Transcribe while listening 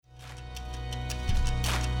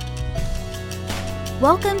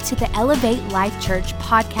Welcome to the Elevate Life Church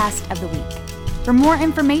Podcast of the Week. For more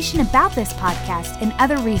information about this podcast and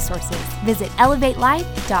other resources, visit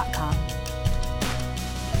elevatelife.com.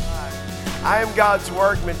 I am God's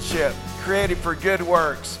workmanship, created for good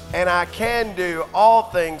works, and I can do all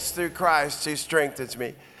things through Christ who strengthens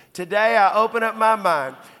me. Today, I open up my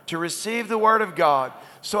mind to receive the Word of God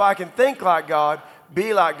so I can think like God,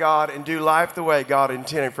 be like God, and do life the way God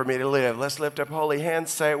intended for me to live. Let's lift up holy hands.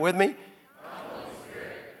 Say it with me.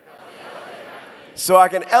 So I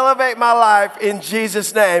can elevate my life in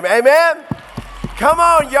Jesus' name. Amen? Come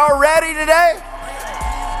on, y'all ready today?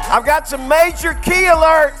 I've got some major key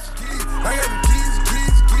alerts.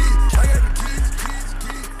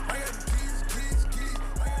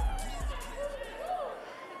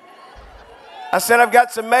 I said I've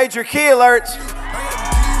got some major key alerts.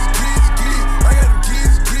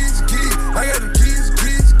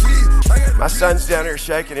 My son's down here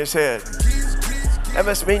shaking his head. That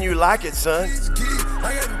must mean you like it, son.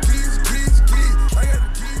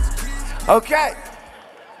 Okay.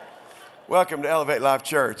 Welcome to Elevate Life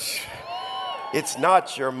Church. It's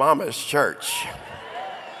not your mama's church.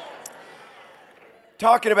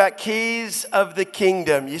 Talking about keys of the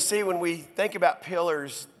kingdom. You see, when we think about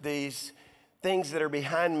pillars, these things that are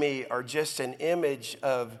behind me are just an image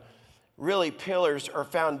of really pillars or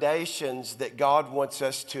foundations that God wants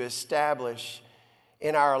us to establish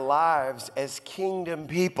in our lives as kingdom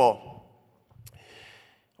people.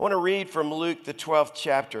 I want to read from Luke, the 12th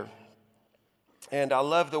chapter. And I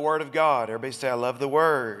love the Word of God. Everybody say, I love the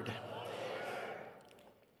Word.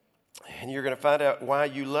 And you're going to find out why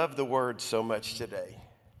you love the Word so much today.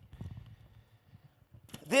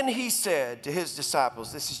 Then he said to his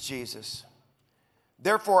disciples, this is Jesus,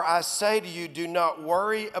 therefore I say to you, do not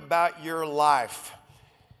worry about your life.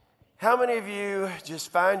 How many of you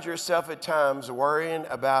just find yourself at times worrying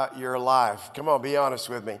about your life? Come on, be honest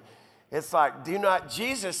with me. It's like,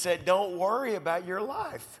 Jesus said, don't worry about your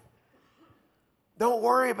life. Don't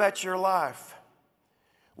worry about your life,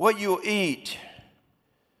 what you'll eat,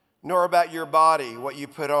 nor about your body, what you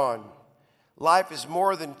put on. Life is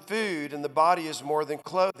more than food, and the body is more than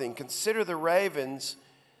clothing. Consider the ravens.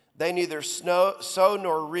 They neither sow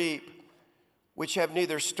nor reap, which have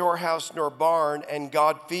neither storehouse nor barn, and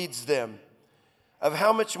God feeds them. Of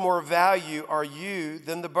how much more value are you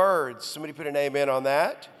than the birds? Somebody put an amen on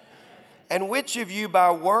that. And which of you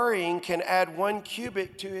by worrying can add 1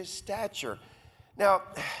 cubit to his stature? Now,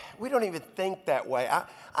 we don't even think that way.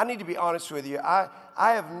 I need to be honest with you. I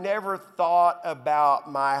have never thought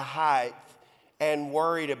about my height and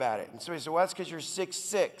worried about it. And somebody said, well, that's because you're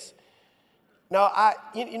 6'6". No, I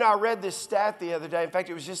read this stat the other day. In fact,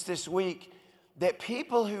 it was just this week that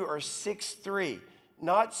people who are 6'3",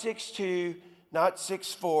 not 6'2", not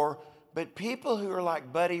 6'4", but people who are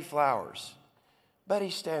like Buddy Flowers. Buddy,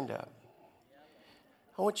 stand up.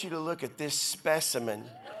 I want you to look at this specimen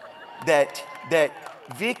that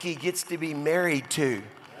Vicky gets to be married to.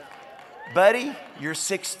 Buddy, you're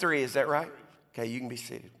 6'3", is that right? Okay, you can be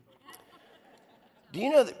seated. Do you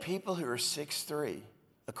know that people who are 6'3",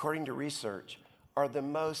 according to research, are the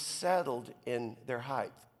most settled in their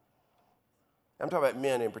height? I'm talking about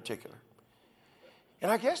men in particular.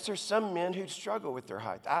 And I guess there's some men who struggle with their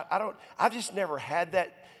height. I've just never had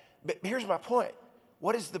that. But here's my point.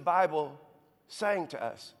 What is the Bible saying to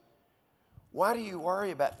us? Why do you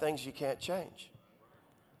worry about things you can't change?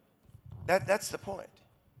 That's the point.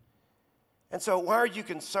 And so why are you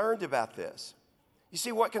concerned about this? You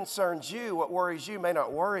see, what concerns you, what worries you may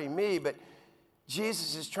not worry me, but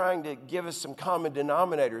Jesus is trying to give us some common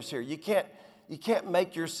denominators here. You can't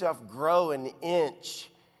make yourself grow an inch,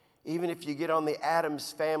 even if you get on the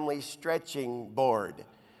Addams Family stretching board.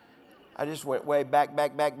 I just went way back.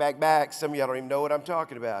 Some of y'all don't even know what I'm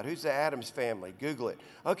talking about. Who's the Addams Family? Google it.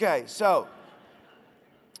 Okay, so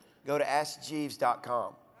go to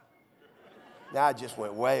AskJeeves.com. Now I just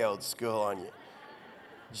went way old school on you.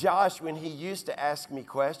 Josh, when he used to ask me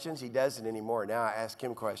questions, he doesn't anymore. Now I ask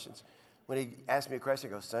him questions. When he asks me a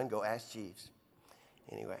question, I go, son, go ask Jeeves.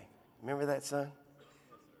 Anyway, remember that, son?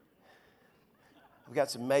 I've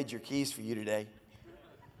got some major keys for you today.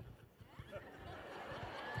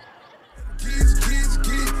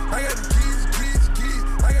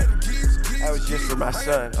 That was just for my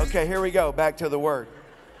son. Okay, here we go. Back to the word.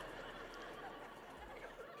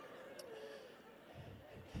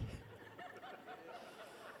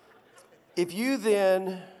 If you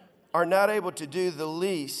then are not able to do the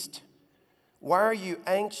least, why are you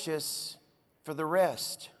anxious for the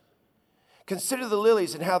rest? Consider the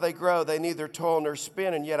lilies and how they grow. They neither toil nor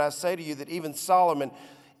spin, and yet I say to you that even Solomon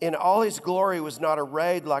in all his glory was not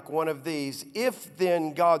arrayed like one of these. If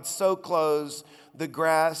then God so clothes the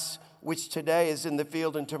grass, which today is in the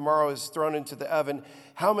field and tomorrow is thrown into the oven,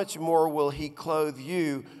 how much more will he clothe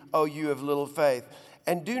you, O you of little faith?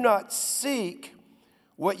 And do not seek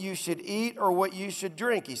what you should eat or what you should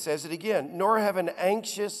drink. He says it again, nor have an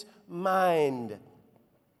anxious mind.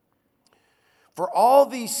 For all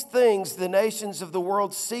these things the nations of the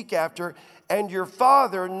world seek after, and your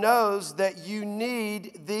Father knows that you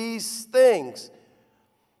need these things.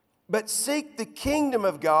 But seek the kingdom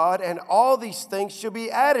of God, and all these things shall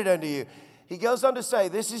be added unto you. He goes on to say,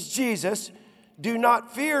 this is Jesus. Do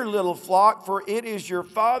not fear, little flock, for it is your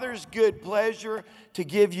Father's good pleasure to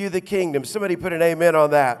give you the kingdom. Somebody put an amen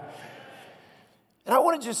on that. And I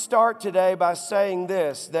want to just start today by saying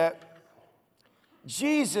this, that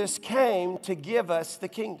Jesus came to give us the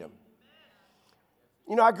kingdom.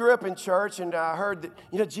 You know, I grew up in church and I heard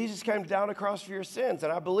that, Jesus came down the cross for your sins.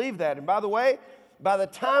 And I believe that. And by the way, by the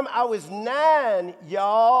time I was 9,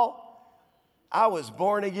 y'all, I was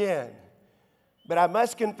born again. But I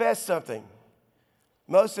must confess something.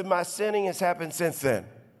 Most of my sinning has happened since then.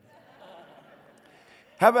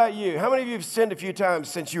 How about you? How many of you have sinned a few times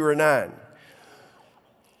since you were 9?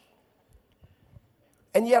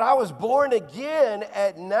 And yet I was born again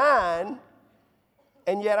at 9,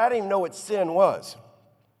 and yet I didn't even know what sin was.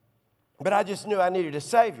 But I just knew I needed a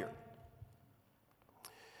Savior.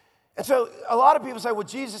 And so a lot of people say, well,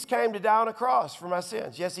 Jesus came to die on a cross for my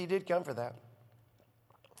sins. Yes, he did come for that.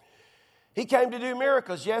 He came to do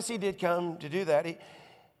miracles. Yes, he did come to do that.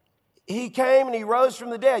 He came and he rose from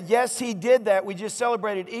the dead. Yes, he did that. We just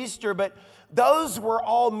celebrated Easter, but those were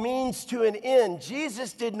all means to an end.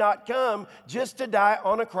 Jesus did not come just to die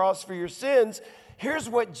on a cross for your sins. Here's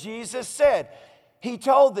what Jesus said. He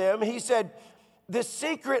told them, he said, the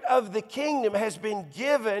secret of the kingdom has been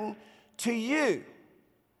given to you.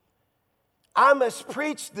 I must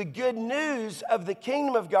preach the good news of the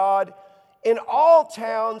kingdom of God in all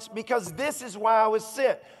towns because this is why I was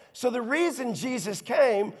sent. So the reason Jesus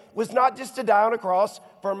came was not just to die on a cross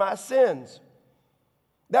for my sins.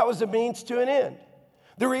 That was a means to an end.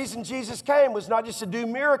 The reason Jesus came was not just to do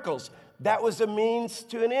miracles. That was a means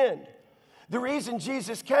to an end. The reason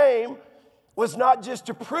Jesus came was not just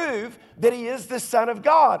to prove that he is the Son of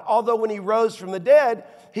God, although when he rose from the dead,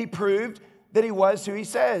 he proved that he was who he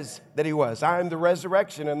says that he was. I am the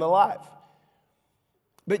resurrection and the life.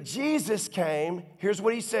 But Jesus came, here's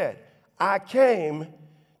what he said, I came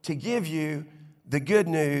to give you the good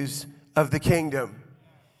news of the kingdom.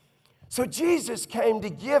 So Jesus came to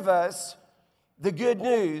give us the good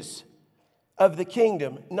news of the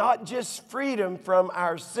kingdom, not just freedom from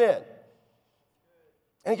our sin.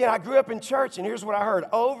 And again, I grew up in church, and here's what I heard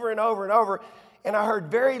over and over and over, and I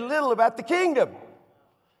heard very little about the kingdom.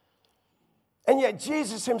 And yet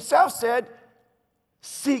Jesus himself said,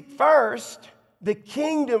 seek first the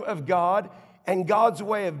kingdom of God and God's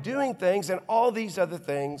way of doing things, and all these other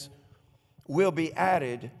things will be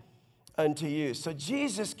added unto you. So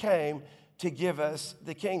Jesus came to give us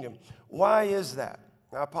the kingdom. Why is that?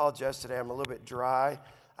 I apologize today, I'm a little bit dry.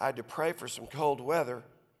 I had to pray for some cold weather.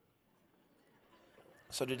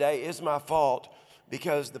 So today is my fault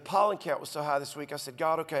because the pollen count was so high this week. I said,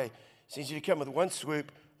 God, okay, just need you to come with one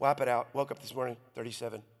swoop, wipe it out. Woke up this morning,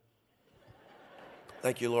 37.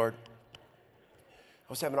 Thank you, Lord.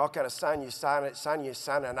 I was having all kind of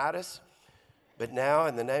sinusitis, but now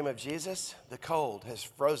in the name of Jesus, the cold has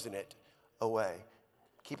frozen it away.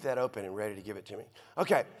 Keep that open and ready to give it to me.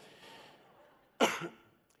 Okay.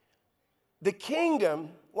 The kingdom,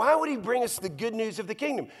 why would he bring us the good news of the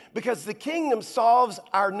kingdom? Because the kingdom solves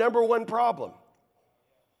our number one problem,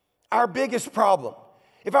 our biggest problem.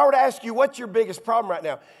 If I were to ask you, what's your biggest problem right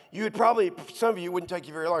now? You would probably, some of you wouldn't take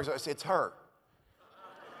you very long. So I'd say, it's her.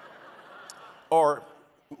 Or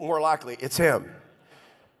more likely, it's him.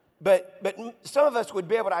 But some of us would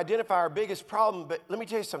be able to identify our biggest problem, but let me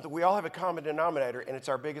tell you something. We all have a common denominator, and it's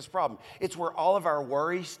our biggest problem. It's where all of our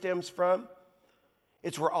worry stems from.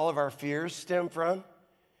 It's where all of our fears stem from.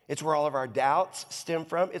 It's where all of our doubts stem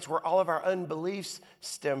from. It's where all of our unbeliefs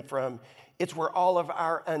stem from. It's where all of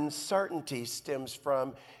our uncertainty stems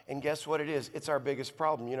from. And guess what it is? It's our biggest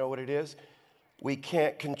problem. You know what it is? We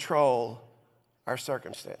can't control our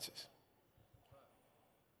circumstances.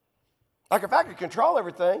 Like if I could control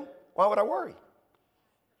everything, why would I worry?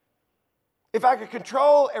 If I could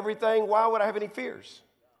control everything, why would I have any fears?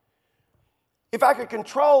 If I could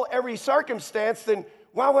control every circumstance, then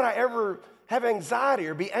why would I ever have anxiety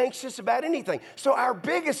or be anxious about anything? So our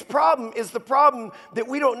biggest problem is the problem that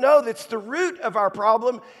we don't know that's the root of our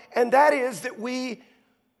problem, and that is that we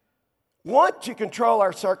want to control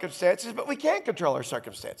our circumstances, but we can't control our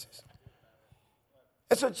circumstances.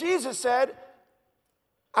 And so Jesus said,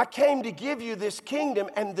 I came to give you this kingdom,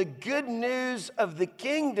 and the good news of the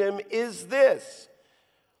kingdom is this.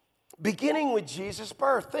 Beginning with Jesus'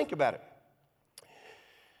 birth, think about it.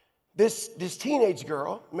 This teenage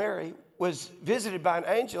girl, Mary, was visited by an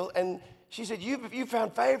angel, and she said, you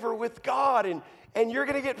found favor with God, and you're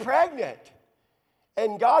going to get pregnant.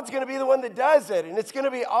 And God's going to be the one that does it, and it's going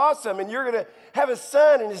to be awesome, and you're going to have a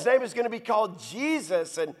son, and his name is going to be called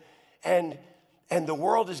Jesus, and the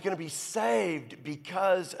world is going to be saved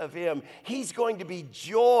because of him. He's going to be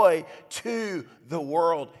joy to the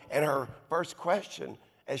world. And her first question,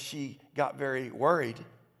 as she got very worried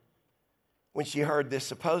when she heard this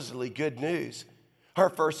supposedly good news, her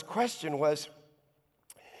first question was,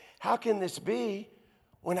 how can this be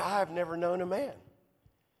when I've never known a man?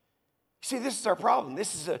 See, this is our problem.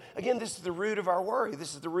 This is the root of our worry.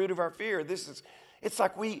 This is the root of our fear. It's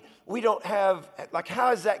like we don't have, like,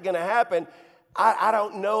 how is that going to happen? I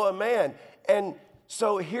don't know a man. And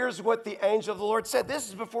so here's what the angel of the Lord said. This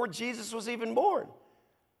is before Jesus was even born.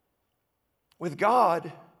 With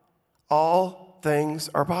God, all things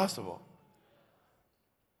are possible.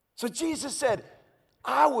 So Jesus said,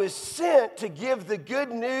 I was sent to give the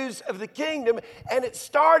good news of the kingdom, and it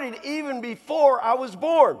started even before I was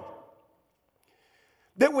born.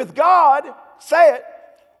 That with God, say it,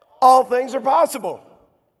 all things are possible.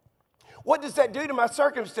 What does that do to my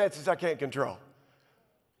circumstances I can't control?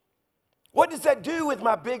 What does that do with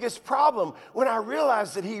my biggest problem when I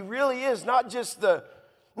realize that he really is not just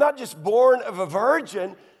born of a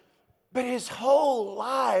virgin, but his whole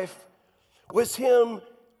life was him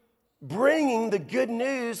bringing the good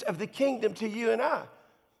news of the kingdom to you and I.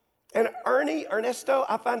 And Ernesto,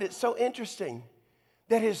 I find it so interesting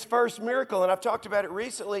that his first miracle, and I've talked about it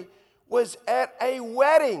recently, was at a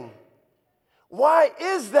wedding. Why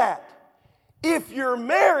is that? If you're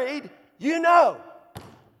married, you know.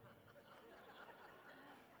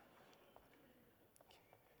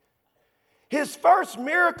 His first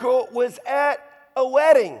miracle was at a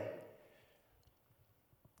wedding.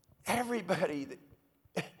 Everybody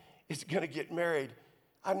that is going to get married.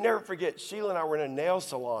 I'll never forget, Sheila and I were in a nail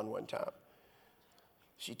salon one time.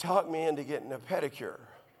 She talked me into getting a pedicure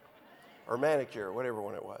or manicure, whatever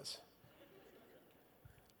one it was.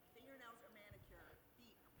 Fingernails or manicure,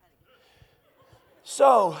 feet or pedicure.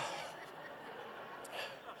 So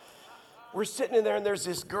we're sitting in there, and there's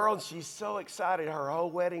this girl, and she's so excited. Her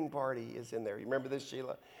whole wedding party is in there. You remember this,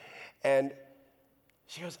 Sheila? And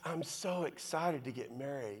she goes, I'm so excited to get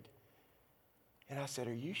married. And I said,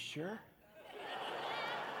 are you sure?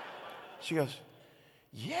 She goes,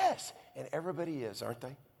 yes. And everybody is, aren't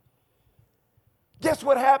they? Guess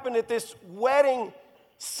what happened at this wedding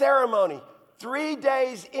ceremony? 3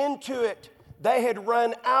 days into it, they had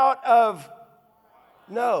run out of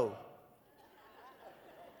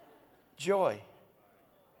joy.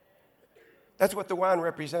 That's what the wine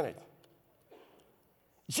represented.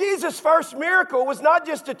 Jesus' first miracle was not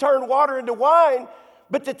just to turn water into wine,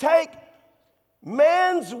 but to take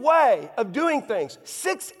man's way of doing things,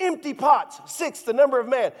 6 empty pots, 6, the number of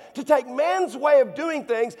man, to take man's way of doing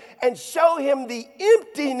things and show him the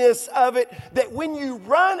emptiness of it, that when you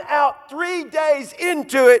run out 3 days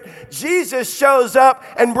into it, Jesus shows up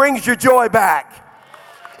and brings your joy back.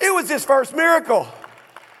 It was his first miracle.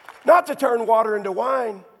 Not to turn water into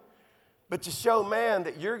wine, but to show man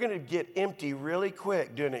that you're going to get empty really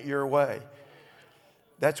quick doing it your way.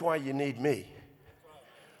 That's why you need me.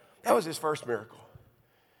 That was his first miracle.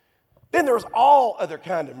 Then there was all other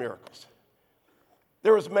kind of miracles.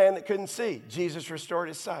 There was a man that couldn't see. Jesus restored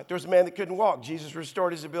his sight. There was a man that couldn't walk. Jesus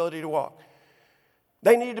restored his ability to walk.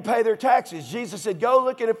 They needed to pay their taxes. Jesus said, go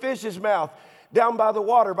look in a fish's mouth down by the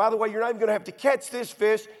water. By the way, you're not even going to have to catch this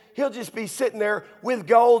fish. He'll just be sitting there with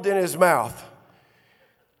gold in his mouth.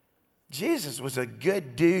 Jesus was a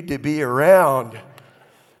good dude to be around.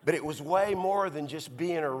 But it was way more than just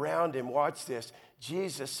being around him. Watch this.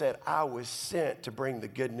 Jesus said, I was sent to bring the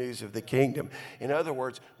good news of the kingdom. In other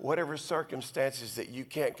words, whatever circumstances that you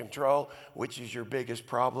can't control, which is your biggest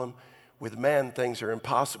problem, with man things are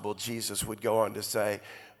impossible, Jesus would go on to say,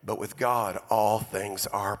 but with God all things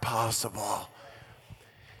are possible.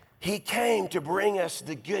 He came to bring us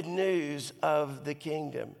the good news of the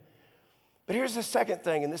kingdom. But here's the second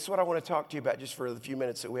thing, and this is what I want to talk to you about just for the few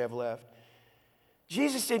minutes that we have left.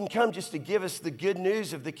 Jesus didn't come just to give us the good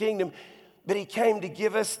news of the kingdom, but he came to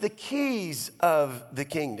give us the keys of the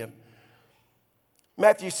kingdom.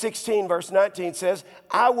 Matthew 16, verse 19 says,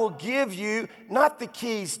 I will give you not the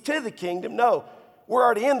keys to the kingdom. No, we're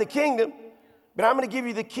already in the kingdom, but I'm going to give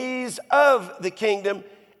you the keys of the kingdom,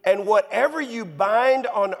 And whatever you bind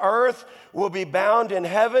on earth will be bound in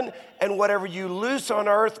heaven, and whatever you loose on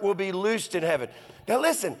earth will be loosed in heaven. Now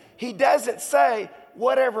listen, he doesn't say,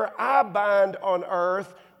 whatever I bind on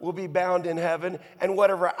earth will be bound in heaven, and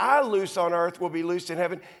whatever I loose on earth will be loosed in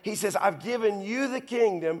heaven. He says, I've given you the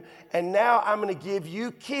kingdom, and now I'm going to give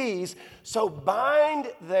you keys. So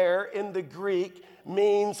bind there in the Greek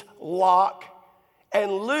means lock,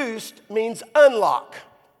 and loosed means unlock.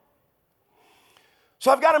 So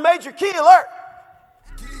I've got a major key alert.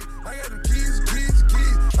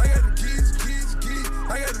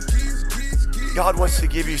 God wants to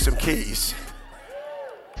give you some keys.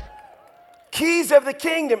 Keys of the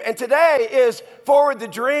kingdom. And today is Forward the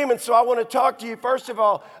Dream. And so I want to talk to you, first of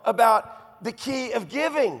all, about the key of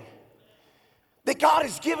giving. That God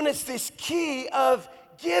has given us this key of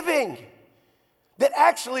giving that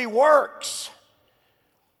actually works.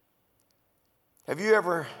 Have you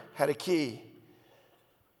ever had a key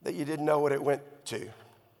that you didn't know what it went to?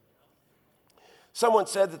 Someone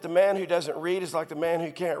said that the man who doesn't read is like the man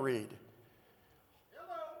who can't read.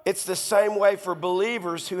 It's the same way for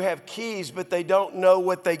believers who have keys, but they don't know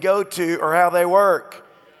what they go to or how they work.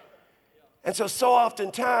 And so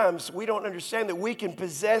oftentimes we don't understand that we can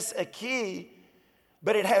possess a key,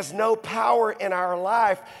 but it has no power in our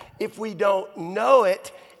life if we don't know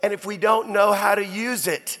it and if we don't know how to use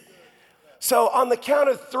it. So on the count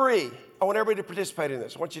of three, I want everybody to participate in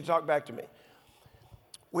this. I want you to talk back to me.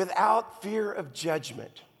 Without fear of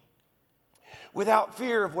judgment, without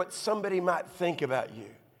fear of what somebody might think about you,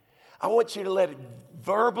 I want you to let it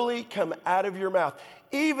verbally come out of your mouth.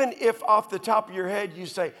 Even if off the top of your head you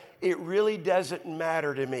say, it really doesn't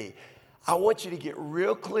matter to me. I want you to get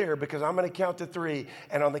real clear because I'm going to count to three.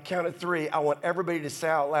 And on the count of three, I want everybody to say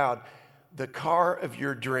out loud, the car of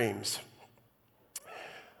your dreams.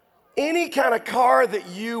 Any kind of car that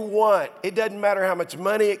you want, it doesn't matter how much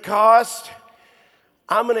money it costs.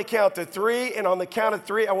 I'm going to count to three, and on the count of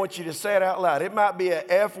three, I want you to say it out loud. It might be a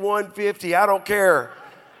F-150, I don't care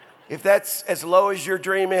if that's as low as your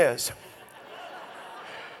dream is.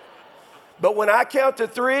 But when I count to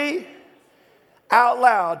three, out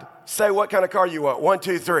loud, say what kind of car you want. 1,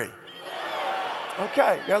 2, 3.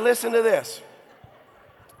 Okay, now listen to this.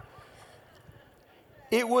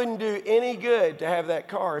 It wouldn't do any good to have that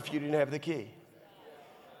car if you didn't have the key.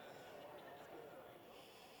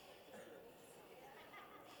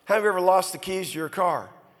 Have you ever lost the keys to your car?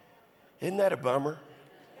 Isn't that a bummer?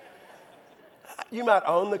 You might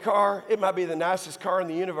own the car. It might be the nicest car in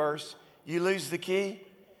the universe. You lose the key,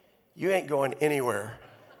 you ain't going anywhere.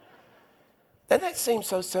 Doesn't that seem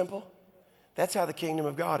so simple? That's how the kingdom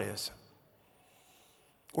of God is.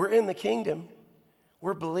 We're in the kingdom.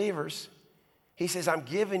 We're believers. He says, I'm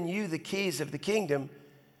giving you the keys of the kingdom,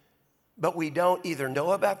 but we don't either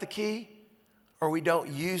know about the key or we don't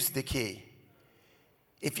use the key.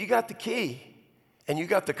 If you got the key and you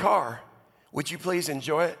got the car, would you please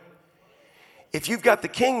enjoy it? If you've got the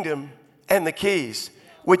kingdom and the keys,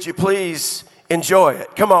 would you please enjoy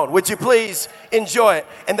it? Come on, would you please enjoy it?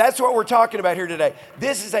 And that's what we're talking about here today.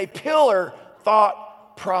 This is a pillar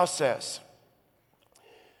thought process.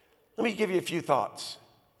 Let me give you a few thoughts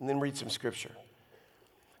and then read some scripture.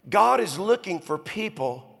 God is looking for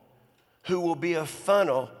people who will be a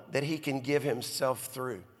funnel that he can give himself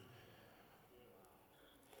through.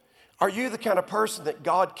 Are you the kind of person that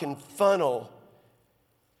God can funnel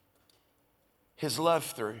his love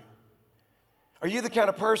through? Are you the kind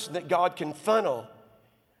of person that God can funnel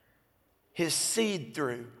his seed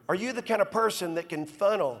through? Are you the kind of person that can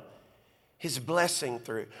funnel his blessing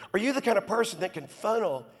through? Are you the kind of person that can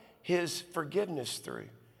funnel his forgiveness through?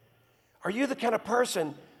 Are you the kind of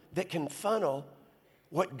person that can funnel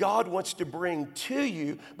what God wants to bring to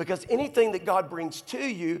you? Because anything that God brings to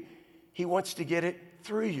you, he wants to get it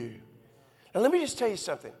through you. Now, let me just tell you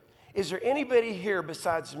something. Is there anybody here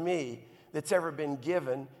besides me that's ever been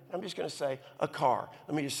given, I'm just going to say, a car?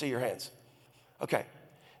 Let me just see your hands. Okay.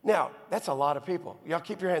 Now, that's a lot of people. Y'all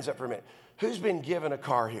keep your hands up for a minute. Who's been given a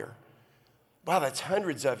car here? Wow, that's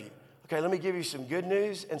hundreds of you. Okay, let me give you some good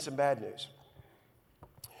news and some bad news.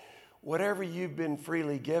 Whatever you've been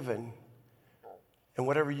freely given and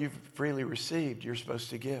whatever you've freely received, you're supposed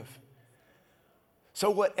to give. So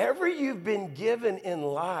whatever you've been given in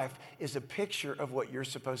life is a picture of what you're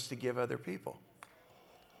supposed to give other people.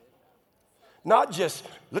 Not just,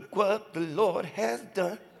 look what the Lord has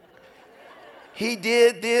done. He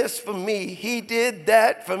did this for me. He did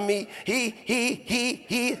that for me.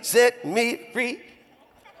 He set me free.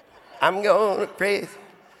 I'm going to praise.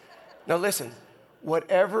 Now listen,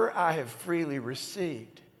 whatever I have freely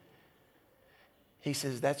received, he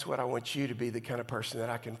says, that's what I want you to be, the kind of person that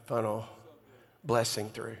I can funnel blessing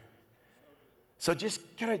through. So just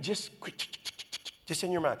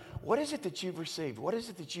in your mind, what is it that you've received? What is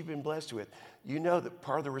it that you've been blessed with? You know that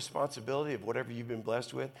part of the responsibility of whatever you've been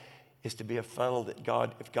blessed with is to be a funnel that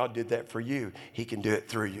God, if God did that for you, he can do it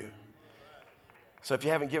through you. So if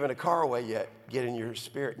you haven't given a car away yet, get in your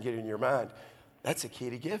spirit and get in your mind. That's a key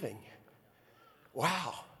to giving.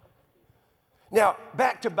 Wow. Now,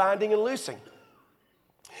 back to binding and loosing.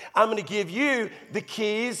 I'm going to give you the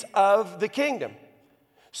keys of the kingdom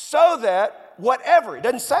so that whatever, it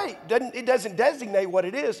doesn't designate what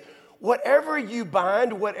it is. Whatever you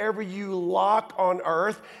bind, whatever you lock on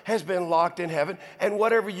earth has been locked in heaven, and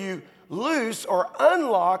whatever you loose or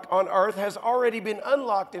unlock on earth has already been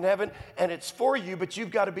unlocked in heaven, and it's for you, but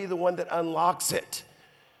you've got to be the one that unlocks it.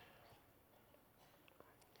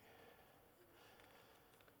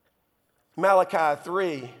 Malachi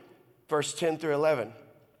 3, verse 10 through 11.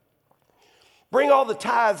 Bring all the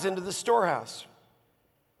tithes into the storehouse,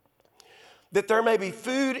 that there may be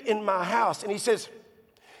food in my house. And he says,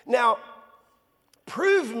 now,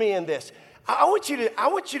 prove me in this. I want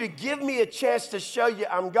you to give me a chance to show you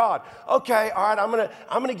I'm God. Okay, all right,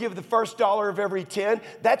 I'm gonna give the first dollar of every 10.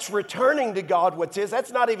 That's returning to God what's his.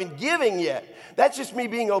 That's not even giving yet. That's just me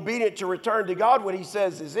being obedient to return to God what he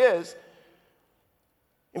says is his.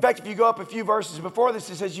 In fact, if you go up a few verses before this,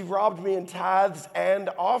 it says, you've robbed me in tithes and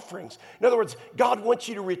offerings. In other words, God wants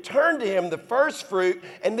you to return to him the first fruit,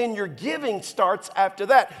 and then your giving starts after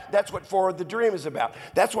that. That's what Forward the Dream is about.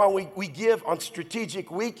 That's why we give on strategic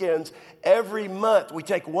weekends every month. We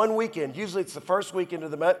take one weekend. Usually it's the first weekend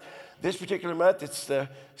of the month. This particular month, it's the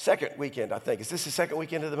second weekend, I think. Is this the second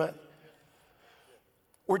weekend of the month?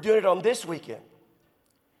 We're doing it on this weekend.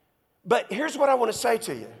 But here's what I want to say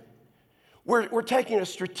to you. We're taking a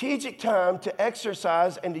strategic time to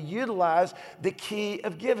exercise and to utilize the key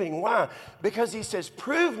of giving. Why? Because he says,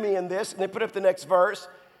 prove me in this, and then put up the next verse,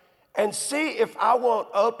 and see if I won't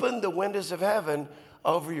open the windows of heaven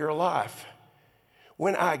over your life.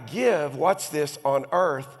 When I give, watch this, on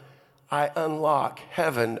earth, I unlock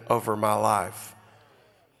heaven over my life.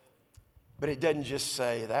 But it doesn't just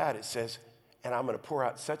say that. It says, and I'm going to pour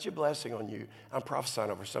out such a blessing on you. I'm prophesying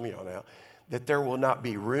over some of y'all now, that there will not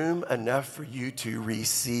be room enough for you to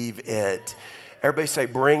receive it. Everybody say,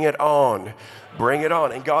 bring it on. Bring it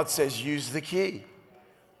on. And God says, use the key.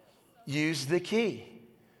 Use the key.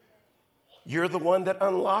 You're the one that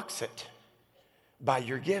unlocks it by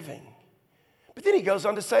your giving. But then he goes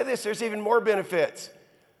on to say this, there's even more benefits.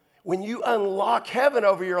 When you unlock heaven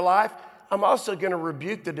over your life, I'm also going to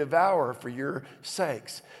rebuke the devourer for your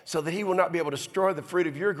sakes, so that he will not be able to destroy the fruit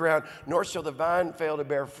of your ground, nor shall the vine fail to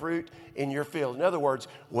bear fruit in your field. In other words,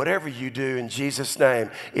 whatever you do in Jesus' name,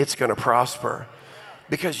 it's going to prosper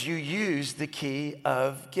because you use the key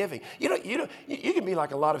of giving. You can be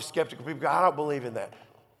like a lot of skeptical people. Go, I don't believe in that.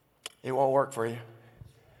 It won't work for you.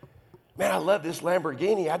 Man, I love this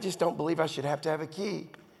Lamborghini. I just don't believe I should have to have a key.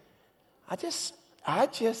 I just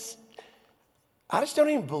don't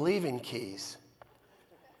even believe in keys.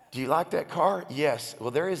 Do you like that car? Yes.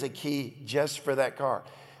 Well, there is a key just for that car.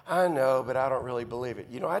 I know, but I don't really believe it.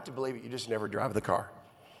 You don't have to believe it. You just never drive the car.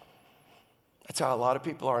 That's how a lot of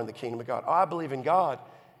people are in the kingdom of God. Oh, I believe in God.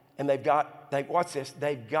 And watch this,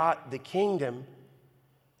 they've got the kingdom.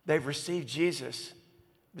 They've received Jesus,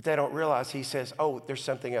 but they don't realize he says, oh, there's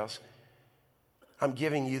something else. I'm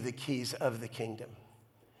giving you the keys of the kingdom.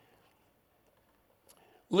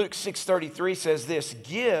 Luke 6:33 says this,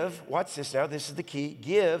 give, watch this now, this is the key,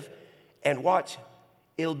 give, and watch,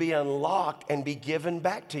 it'll be unlocked and be given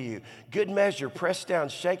back to you. Good measure, pressed down,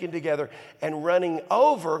 shaken together, and running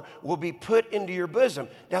over will be put into your bosom.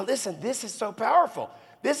 Now listen, this is so powerful.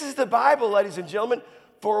 This is the Bible, ladies and gentlemen.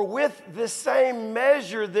 For with the same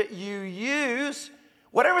measure that you use,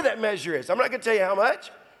 whatever that measure is, I'm not going to tell you how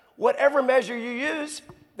much, whatever measure you use,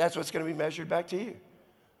 that's what's going to be measured back to you.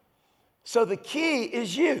 So the key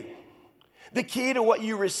is you. The key to what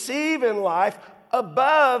you receive in life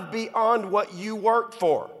above, beyond what you work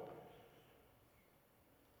for,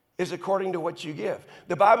 is according to what you give.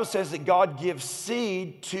 The Bible says that God gives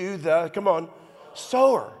seed to the,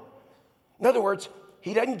 sower. In other words,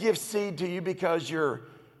 he doesn't give seed to you because you're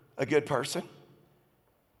a good person.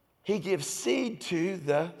 He gives seed to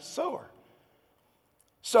the sower.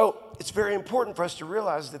 So it's very important for us to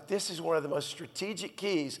realize that this is one of the most strategic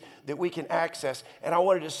keys that we can access. And I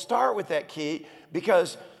wanted to start with that key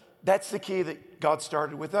because that's the key that God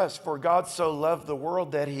started with us. For God so loved the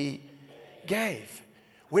world that he gave.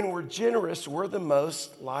 When we're generous, we're the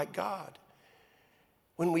most like God.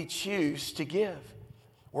 When we choose to give,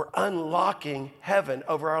 we're unlocking heaven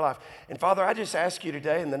over our life. And Father, I just ask you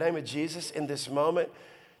today in the name of Jesus in this moment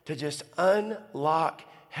to just unlock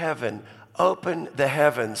heaven, open the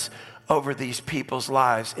heavens over these people's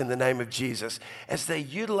lives in the name of Jesus. As they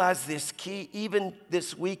utilize this key, even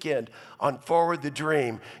this weekend on Forward the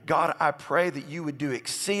Dream, God, I pray that you would do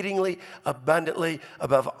exceedingly abundantly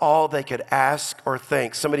above all they could ask or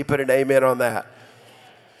think. Somebody put an amen on that.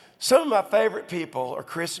 Some of my favorite people are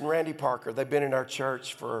Chris and Randy Parker. They've been in our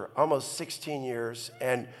church for almost 16 years.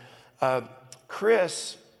 And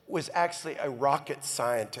Chris was actually a rocket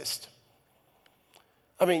scientist.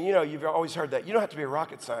 I mean, you know, you've always heard that. You don't have to be a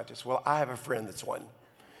rocket scientist. Well, I have a friend that's one.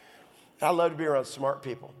 I love to be around smart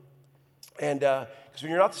people. And because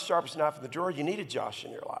when you're not the sharpest knife in the drawer, you need a Josh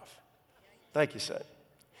in your life. Thank you, son.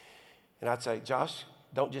 And I'd say, Josh,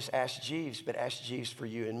 don't just ask Jeeves, but ask Jeeves for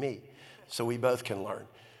you and me so we both can learn.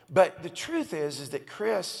 But the truth is that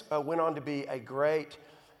Chris went on to be a great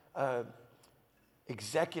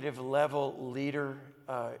executive level leader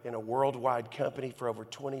in a worldwide company for over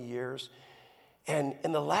 20 years. And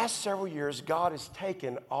in the last several years, God has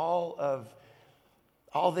taken all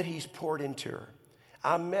that he's poured into her.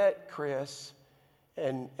 I met Chris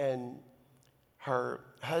and her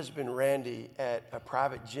husband, Randy, at a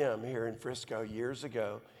private gym here in Frisco years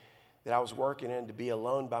ago that I was working in to be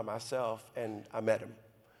alone by myself, and I met him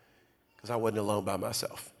because I wasn't alone by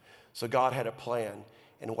myself. So God had a plan,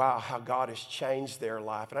 and wow, how God has changed their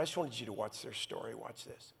life. And I just wanted you to watch their story. Watch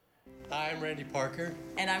this. Hi, I'm Randy Parker.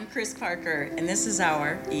 And I'm Chris Parker, and this is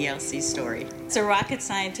our ELC story. So rocket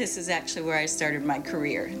scientist is actually where I started my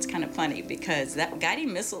career. It's kind of funny because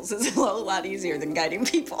guiding missiles is a lot easier than guiding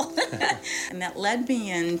people. And that led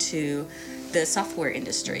me into the software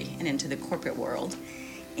industry and into the corporate world.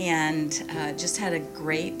 And just had a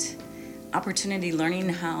great opportunity learning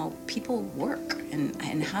how people work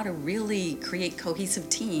and how to really create cohesive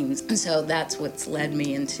teams. And so that's what's led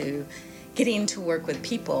me into getting to work with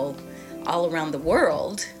people all around the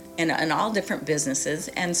world in all different businesses,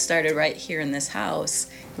 and started right here in this house.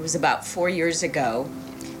 It was about 4 years ago,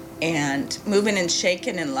 and moving and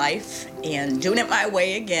shaking in life and doing it my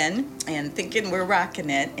way again and thinking we're rocking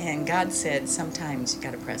it. And God said, sometimes you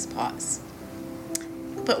gotta press pause.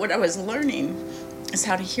 But what I was learning is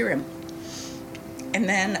how to hear him. And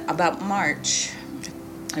then about March,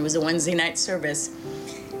 it was a Wednesday night service,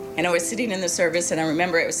 and I was sitting in the service, and I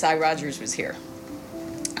remember it was Cy Rogers was here.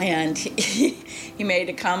 And he made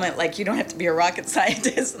a comment like, you don't have to be a rocket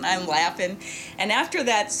scientist, and I'm laughing. And after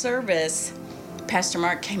that service, Pastor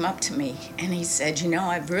Mark came up to me, and he said, you know,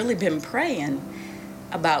 I've really been praying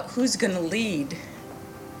about who's going to lead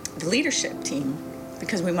the leadership team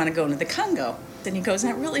because we want to go into the Congo. And he goes,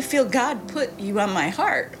 I really feel God put you on my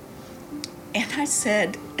heart. And I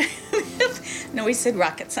said, no, he said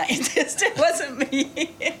rocket scientist. It wasn't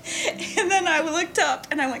me. And then I looked up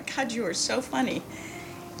and I went, God, you are so funny.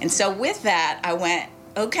 And so with that, I went,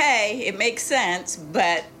 okay, it makes sense,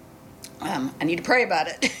 but I need to pray about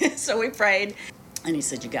it. So we prayed, and he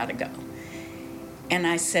said, you got to go. And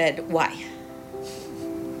I said, why?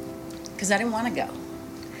 Because I didn't want to go.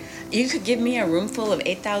 You could give me a room full of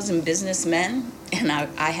 8,000 businessmen, and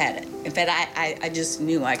I had it. In fact, I just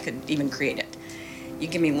knew I could even create it. You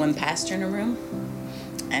give me one pastor in a room,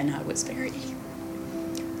 and I was very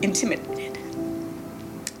intimidated.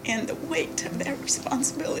 And the weight of that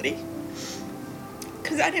responsibility,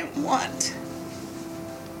 because I didn't want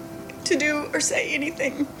to do or say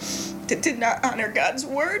anything that did not honor God's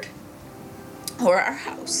word or our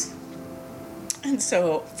house. And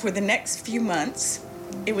so for the next few months,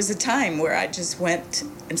 it was a time where I just went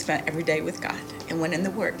and spent every day with God and went in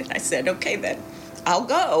the Word. And I said, okay, then I'll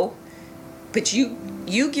go, but you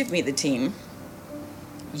give me the team.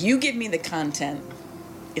 You give me the content.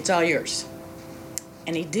 It's all yours.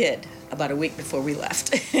 And he did about a week before we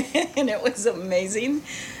left. And it was an amazing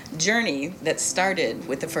journey that started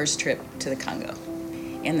with the first trip to the Congo.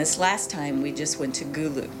 And this last time, we just went to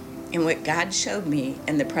Gulu. And what God showed me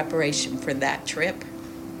in the preparation for that trip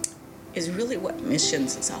is really what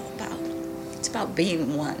missions is all about. It's about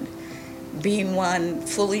being one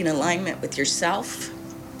fully in alignment with yourself,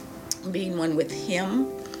 being one with him,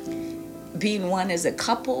 being one as a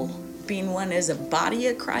couple, being one as a body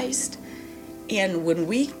of Christ. And when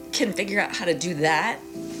we can figure out how to do that,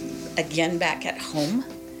 again, back at home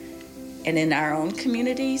and in our own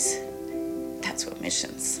communities, that's what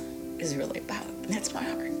missions is really about. And that's my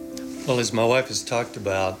heart. Well, as my wife has talked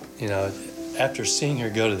about, you know, after seeing her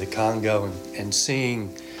go to the Congo and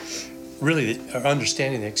seeing really or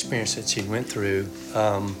understanding the experience that she went through,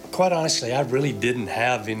 quite honestly, I really didn't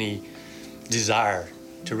have any desire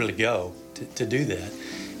to really go to do that.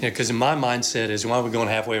 You know, because in my mindset is, why are we going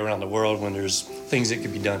halfway around the world when there's things that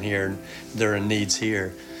could be done here and there are needs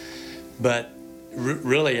here? But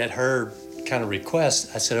really at her kind of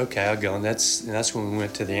request, I said, okay, I'll go. And that's when we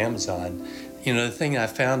went to the Amazon. You know, the thing I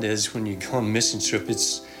found is when you go on a mission trip,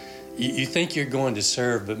 you think you're going to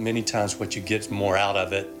serve, but many times what you get is more out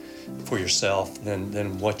of it for yourself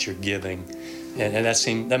than what you're giving. And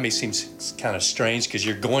that may seem kind of strange because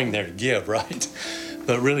you're going there to give, right?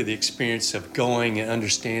 But really the experience of going and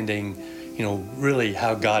understanding, you know, really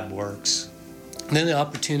how God works. And then the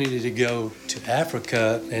opportunity to go to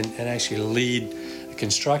Africa and actually lead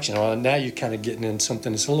construction. Well, now you're kind of getting in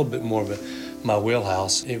something that's a little bit more of my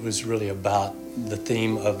wheelhouse. It was really about the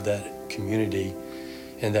theme of that community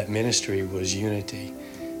and that ministry was unity.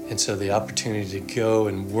 And so the opportunity to go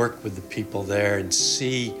and work with the people there and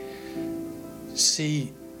see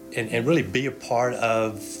and really be a part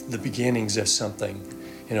of the beginnings of something.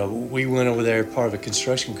 You know, we went over there, part of a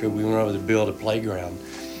construction crew, we went over to build a playground.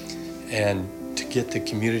 And to get the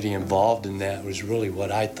community involved in that was really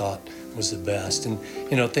what I thought was the best. And,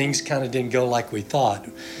 you know, things kind of didn't go like we thought.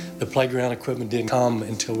 The playground equipment didn't come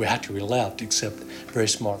until after we left, except a very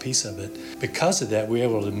small piece of it. Because of that, we were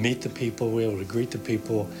able to meet the people, we were able to greet the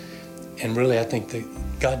people, and really I think that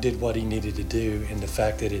God did what he needed to do, and the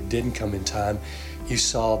fact that it didn't come in time, you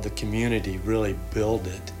saw the community really build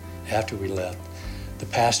it after we left. The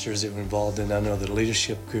pastors that were involved in, I know the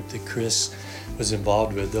leadership group that Chris was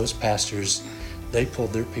involved with, those pastors, they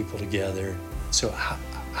pulled their people together. So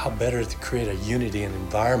how better to create a unity and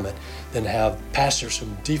environment than have pastors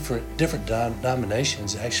from different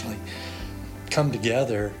denominations actually come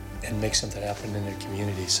together and make something happen in their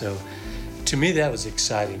community. So to me that was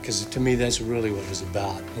exciting, because to me that's really what it was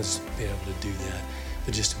about, was to be able to do that,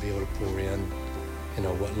 but just to be able to pour in, you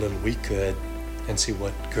know, what little we could and see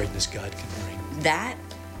what greatness God could bring. That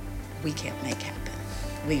we can't make happen.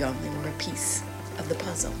 We only were a piece of the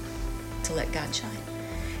puzzle to let God shine.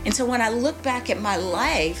 And so when I look back at my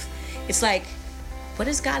life, it's like, what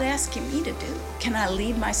is God asking me to do? Can I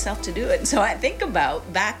lead myself to do it? And so I think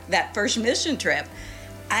about back that first mission trip.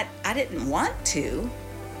 I didn't want to,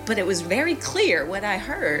 but it was very clear what I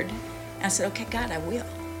heard. And I said, okay, God, I will.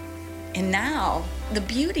 And now the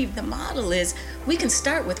beauty of the model is we can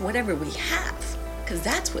start with whatever we have, because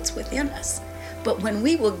that's what's within us. But when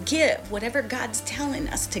we will give whatever God's telling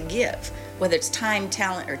us to give, whether it's time,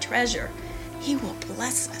 talent, or treasure, he will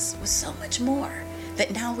bless us with so much more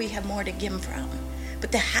that now we have more to give from.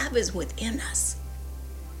 But the have is within us.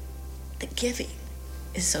 The giving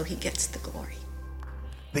is so he gets the glory.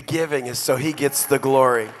 The giving is so he gets the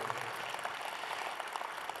glory.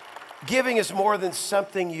 Giving is more than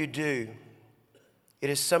something you do. It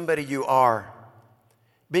is somebody you are.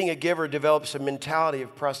 Being a giver develops a mentality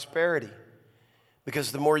of prosperity,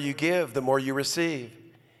 because the more you give, the more you receive.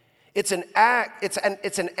 It's an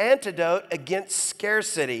antidote against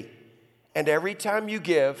scarcity. And every time you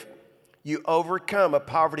give, you overcome a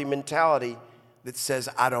poverty mentality that says,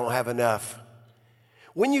 I don't have enough.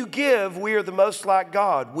 When you give, we are the most like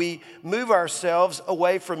God. We move ourselves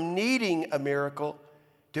away from needing a miracle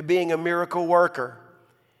to being a miracle worker.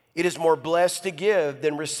 It is more blessed to give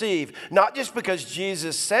than receive, not just because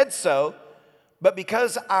Jesus said so, but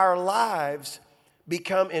because our lives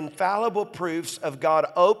become infallible proofs of God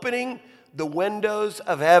opening the windows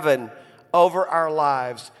of heaven over our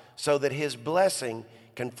lives so that his blessing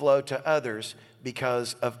can flow to others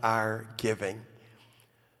because of our giving.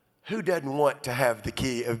 Who doesn't want to have the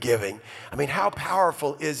key of giving? I mean, how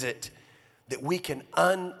powerful is it that we can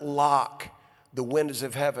unlock the windows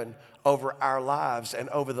of heaven over our lives and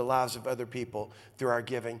over the lives of other people through our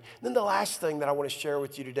giving? And then the last thing that I want to share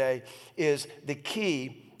with you today is the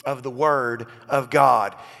key of the Word of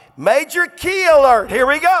God. Major key alert. Here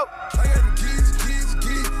we go.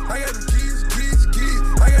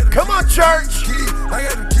 Come on, church.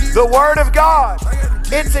 The Word of God.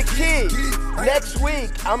 It's a key. Next week,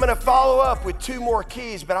 I'm going to follow up with 2 more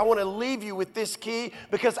keys, but I want to leave you with this key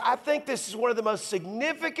because I think this is one of the most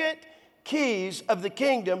significant keys of the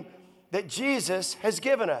kingdom that Jesus has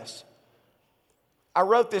given us. I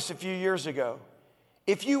wrote this a few years ago.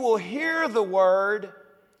 If you will hear the word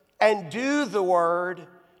and do the word,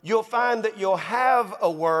 you'll find that you'll have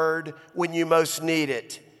a word when you most need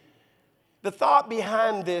it. The thought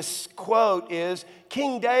behind this quote is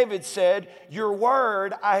King David said, your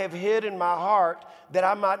word I have hid in my heart that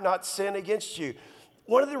I might not sin against you.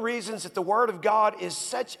 One of the reasons that the word of God is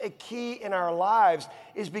such a key in our lives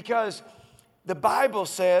is because the Bible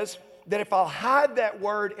says that if I'll hide that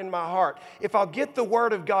word in my heart, if I'll get the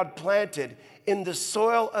word of God planted in the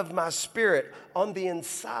soil of my spirit on the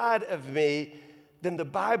inside of me, then the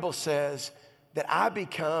Bible says that I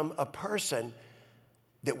become a person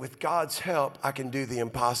that with God's help, I can do the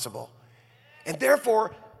impossible. And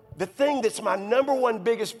therefore, the thing that's my number one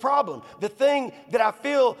biggest problem, the thing that I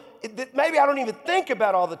feel that maybe I don't even think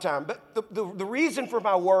about all the time, but the reason for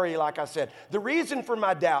my worry, like I said, the reason for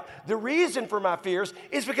my doubt, the reason for my fears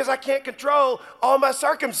is because I can't control all my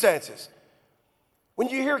circumstances. When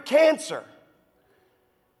you hear cancer,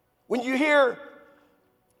 when you hear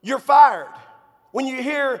you're fired, when you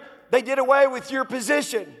hear they did away with your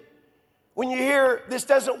position, when you hear this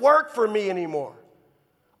doesn't work for me anymore,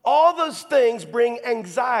 all those things bring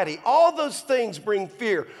anxiety. All those things bring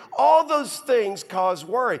fear. All those things cause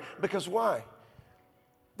worry. Because why?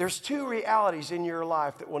 There's two realities in your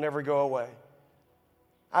life that will never go away.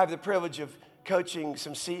 I have the privilege of coaching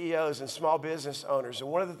some CEOs and small business owners. And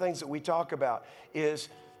one of the things that we talk about is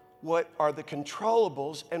what are the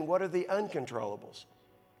controllables and what are the uncontrollables.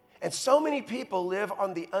 And so many people live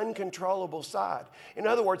on the uncontrollable side. In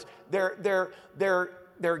other words, they're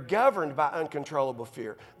governed by uncontrollable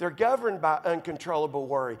fear. They're governed by uncontrollable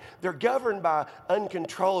worry. They're governed by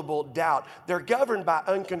uncontrollable doubt. They're governed by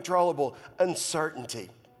uncontrollable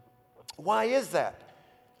uncertainty. Why is that?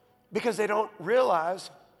 Because they don't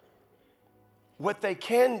realize what they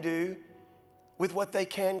can do with what they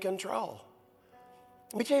can control.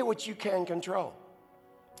 Let me tell you what you can control.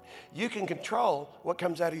 You can control what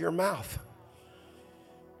comes out of your mouth.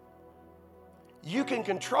 You can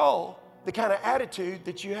control the kind of attitude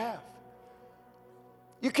that you have.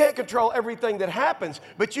 You can't control everything that happens,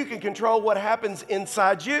 but you can control what happens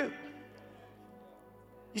inside you.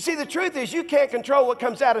 You see, the truth is you can't control what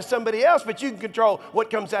comes out of somebody else, but you can control what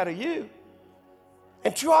comes out of you.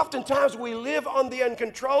 And too often times we live on the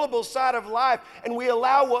uncontrollable side of life, and we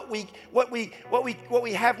allow what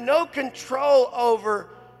we have no control over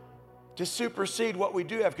to supersede what we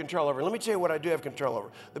do have control over. Let me tell you what I do have control over.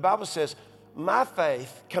 The Bible says, my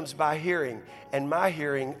faith comes by hearing, and my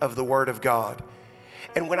hearing of the Word of God.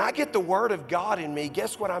 And when I get the Word of God in me,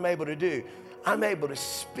 guess what I'm able to do? I'm able to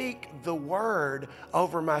speak the Word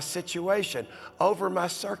over my situation, over my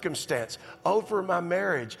circumstance, over my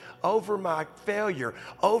marriage, over my failure,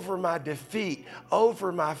 over my defeat,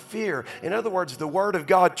 over my fear. In other words, the Word of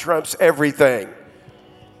God trumps everything.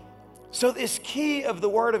 So this key of the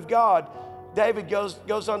Word of God, David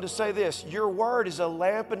goes on to say this, your word is a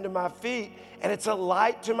lamp unto my feet and it's a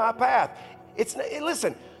light to my path.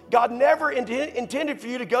 Listen, God never intended for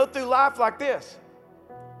you to go through life like this.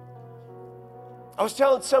 I was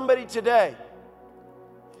telling somebody today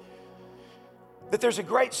that there's a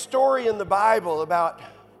great story in the Bible about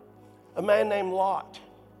a man named Lot.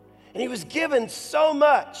 And he was given so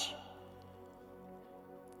much.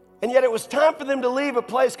 And yet it was time for them to leave a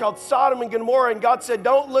place called Sodom and Gomorrah. And God said,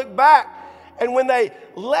 don't look back. And when they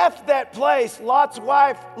left that place, Lot's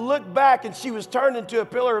wife looked back and she was turned into a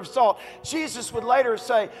pillar of salt. Jesus would later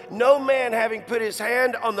say, no man having put his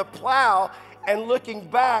hand on the plow and looking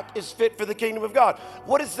back is fit for the kingdom of God.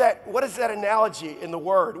 What is that analogy in the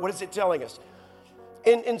Word? What is it telling us?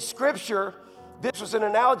 In Scripture, this was an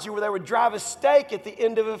analogy where they would drive a stake at the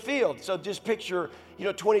end of a field. So just picture,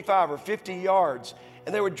 25 or 50 yards.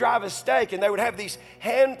 And they would drive a stake, and they would have these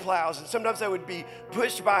hand plows, and sometimes they would be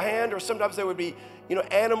pushed by hand, or sometimes they would be,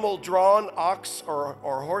 animal-drawn, ox or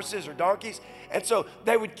horses or donkeys. And so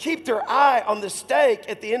they would keep their eye on the stake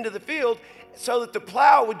at the end of the field so that the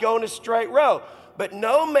plow would go in a straight row. But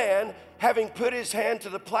no man, having put his hand to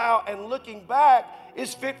the plow and looking back,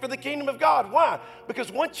 is fit for the kingdom of God. Why?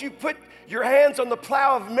 Because once you put your hands on the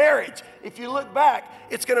plow of marriage, if you look back,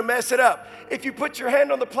 it's going to mess it up. If you put your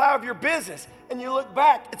hand on the plow of your business and you look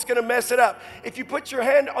back, it's going to mess it up. If you put your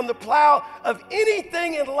hand on the plow of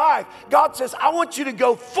anything in life, God says, I want you to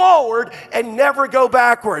go forward and never go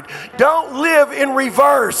backward. Don't live in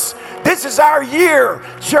reverse. This is our year,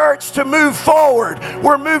 church, to move forward.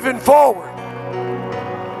 We're moving forward.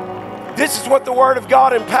 This is what the Word of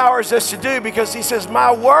God empowers us to do, because He says,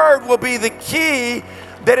 my Word will be the key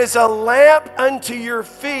that is a lamp unto your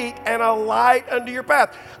feet and a light unto your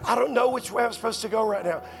path. I don't know which way I'm supposed to go right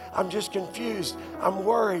now. I'm just confused. I'm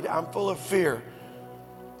worried. I'm full of fear.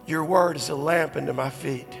 Your Word is a lamp unto my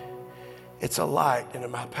feet. It's a light into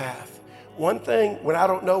my path. One thing, when I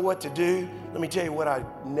don't know what to do, let me tell you what I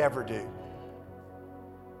never do.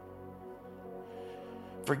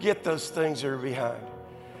 Forget those things that are behind.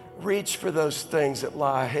 Reach for those things that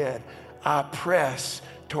lie ahead. I press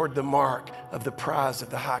toward the mark of the prize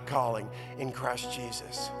of the high calling in Christ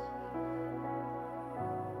Jesus.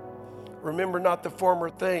 Remember not the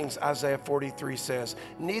former things, Isaiah 43 says.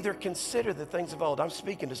 Neither consider the things of old. I'm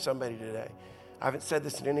speaking to somebody today. I haven't said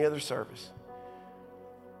this in any other service.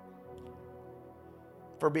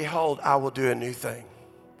 For behold, I will do a new thing.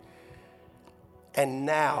 And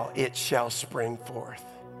now it shall spring forth.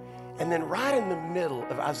 And then right in the middle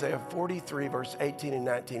of Isaiah 43, verse 18 and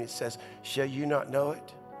 19, it says, shall you not know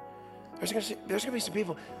it? There's going to be some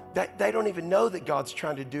people that they don't even know that God's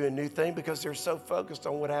trying to do a new thing because they're so focused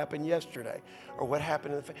on what happened yesterday or what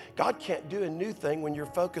happened in the God can't do a new thing when you're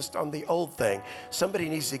focused on the old thing. Somebody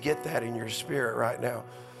needs to get that in your spirit right now.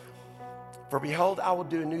 For behold, I will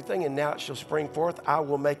do a new thing, and now it shall spring forth. I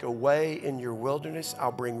will make a way in your wilderness.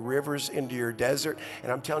 I'll bring rivers into your desert.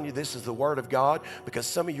 And I'm telling you, this is the word of God, because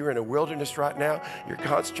some of you are in a wilderness right now. You're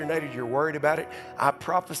consternated. You're worried about it. I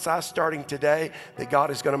prophesy starting today that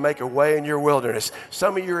God is going to make a way in your wilderness.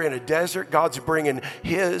 Some of you are in a desert. God's bringing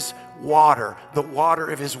his water, the water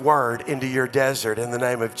of his word, into your desert in the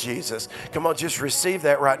name of Jesus. Come on, just receive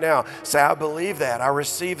that right now. Say, I believe that. I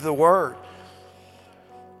receive the word.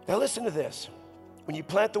 Now listen to this. When you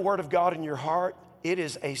plant the word of God in your heart, it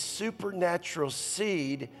is a supernatural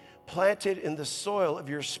seed planted in the soil of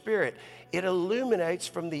your spirit. It illuminates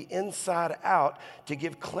from the inside out to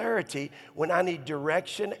give clarity when I need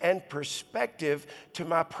direction and perspective to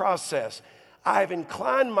my process. I have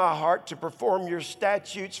inclined my heart to perform your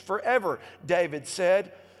statutes forever, David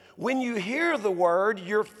said. When you hear the word,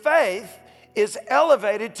 your faith is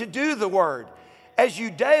elevated to do the word. As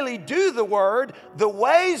you daily do the word, the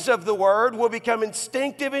ways of the word will become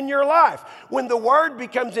instinctive in your life. When the word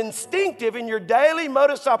becomes instinctive in your daily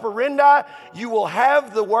modus operandi, you will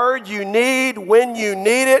have the word you need when you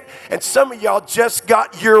need it. And some of y'all just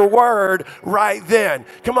got your word right then.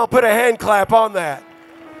 Come on, put a hand clap on that.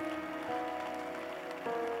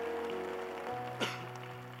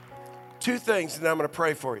 Two things, and I'm going to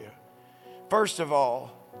pray for you. First of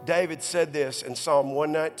all, David said this in Psalm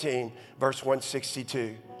 119, verse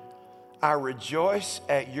 162. I rejoice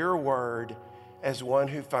at your word as one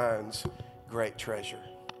who finds great treasure.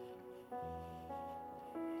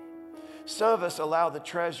 Some of us allow the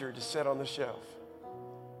treasure to sit on the shelf.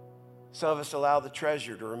 Some of us allow the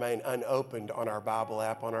treasure to remain unopened on our Bible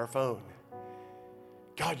app on our phone.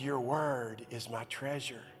 God, your word is my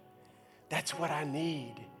treasure. That's what I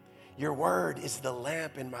need. Your word is the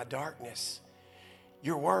lamp in my darkness.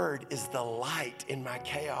 Your word is the light in my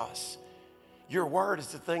chaos. Your word is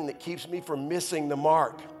the thing that keeps me from missing the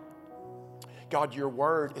mark. God, your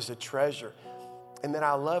word is a treasure. And then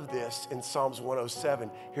I love this in Psalms 107.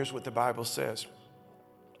 Here's what the Bible says.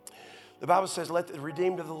 The Bible says, let the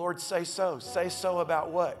redeemed of the Lord say so. Say so about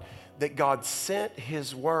what? That God sent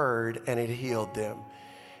his word and it healed them.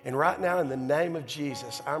 And right now, in the name of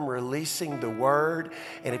Jesus, I'm releasing the word.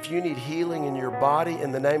 And if you need healing in your body,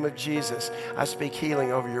 in the name of Jesus, I speak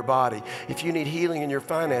healing over your body. If you need healing in your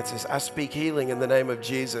finances, I speak healing in the name of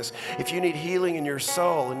Jesus. If you need healing in your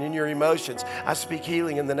soul and in your emotions, I speak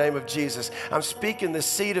healing in the name of Jesus. I'm speaking the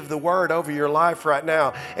seed of the word over your life right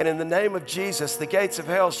now. And in the name of Jesus, the gates of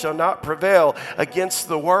hell shall not prevail against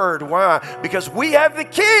the word. Why? Because we have the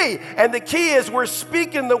key. And the key is we're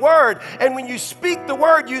speaking the word. And when you speak the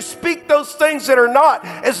word, you speak those things that are not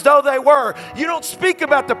as though they were. You don't speak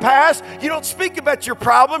about the past. You don't speak about your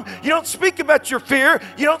problem. You don't speak about your fear.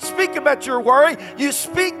 You don't speak about your worry. You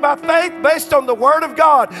speak by faith based on the word of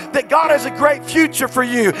God, that God has a great future for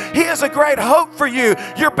you. He has a great hope for you.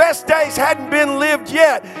 Your best days hadn't been lived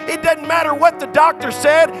yet. It doesn't matter what the doctor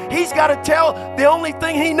said. He's got to tell the only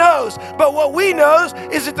thing he knows. But what we know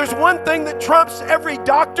is that there's one thing that trumps every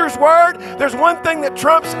doctor's word. There's one thing that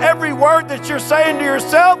trumps every word that you're saying to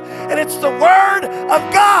yourself. And it's the word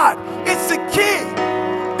of God. It's the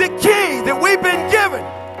key that we've been given.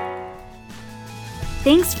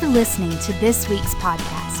 Thanks for listening to this week's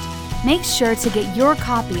podcast. Make sure to get your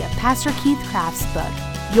copy of Pastor Keith Craft's book,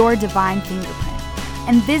 Your Divine Fingerprint,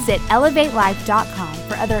 and visit ElevateLife.com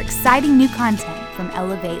for other exciting new content from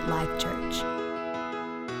Elevate Life Church.